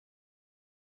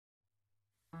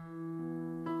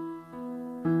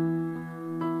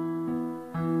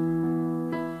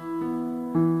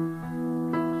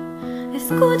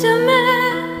escúchame,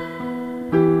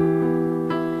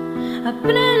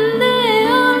 aprende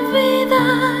a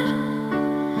olvidar,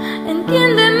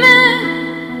 entiéndeme,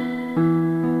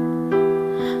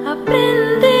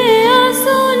 aprende a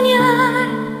soñar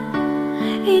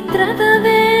y trata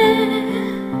de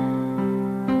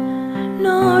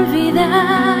no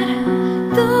olvidar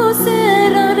tus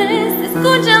errores.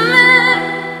 Escúchame,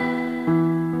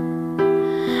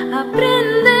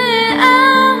 aprende a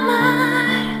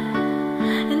amar,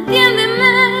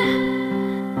 entiéndeme.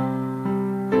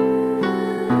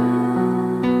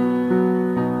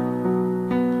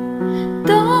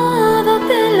 Todo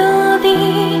te lo di,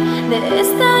 de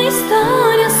esta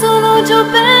historia solo yo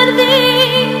perdí.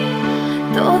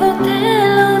 Todo te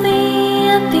lo di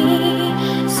a ti,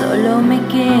 solo me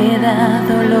queda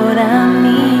dolor a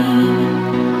mí.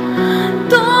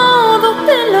 Todo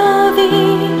te lo di,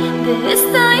 de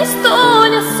esta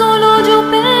historia solo yo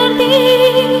perdí.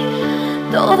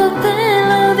 Todo te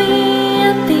lo di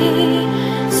a ti,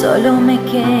 solo me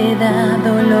queda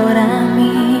dolor a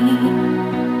mí.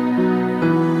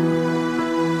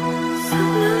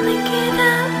 Solo me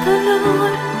queda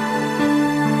dolor,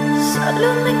 solo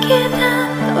me queda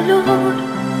dolor,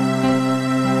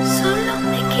 solo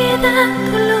me queda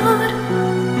dolor,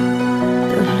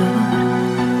 dolor,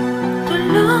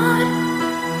 dolor.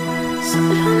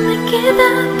 Solo me queda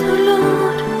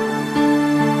dolor,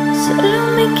 solo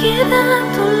me queda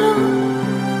dolor.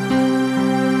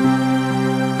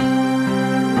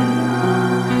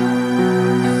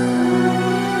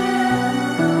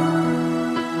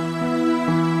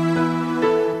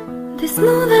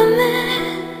 Desnúdame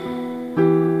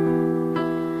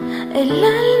el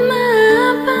alma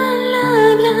a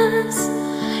palabras,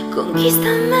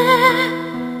 conquístame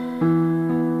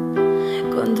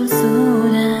con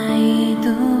dulzura y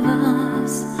tu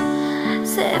voz,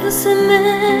 sedúceme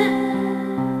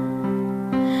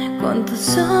con tus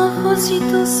ojos y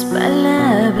tus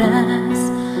palabras,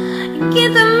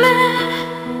 inquiétame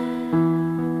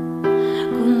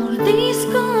con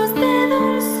mordiscos de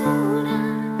dulzura.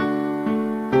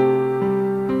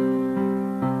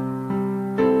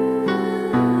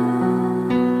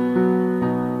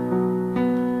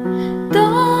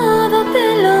 Todo te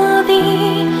lo di,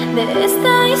 de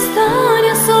esta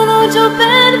historia solo yo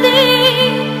perdí.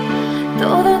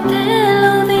 Todo te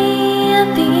lo di a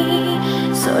ti,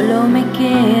 solo me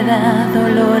queda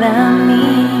dolor a mí.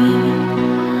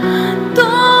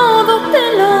 Todo te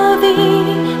lo di,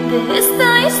 de esta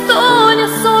historia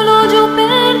solo yo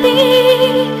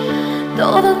perdí.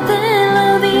 Todo te lo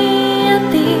di a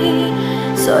ti,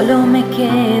 solo me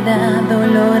queda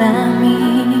dolor a mí.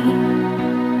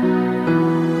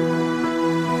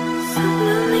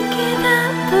 Solo me queda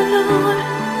dolor,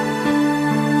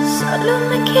 solo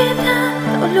me queda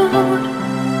dolor,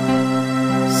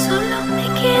 solo me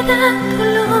queda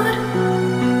dolor,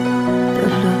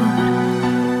 dolor,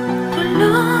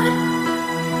 dolor.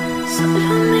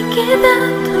 Solo me queda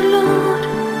dolor,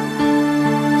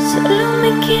 solo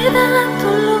me queda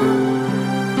dolor.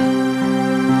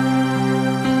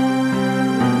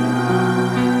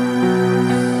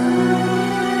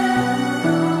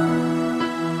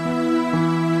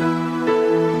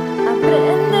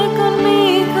 Aprende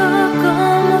conmigo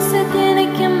cómo se tiene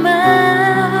que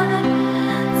amar.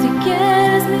 Si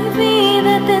quieres mi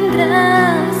vida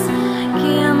tendrás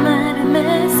que amarme,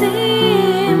 sí,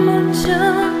 mucho.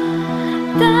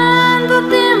 Tanto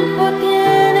tiempo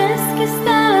tienes que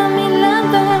estar a mi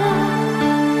lado.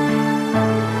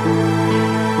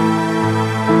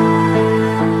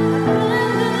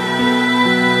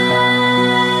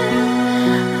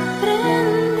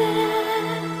 Aprende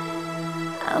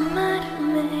a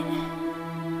amarme,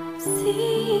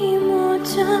 sí,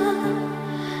 mucho.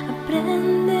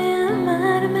 Aprende a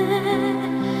amarme,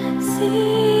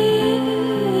 sí.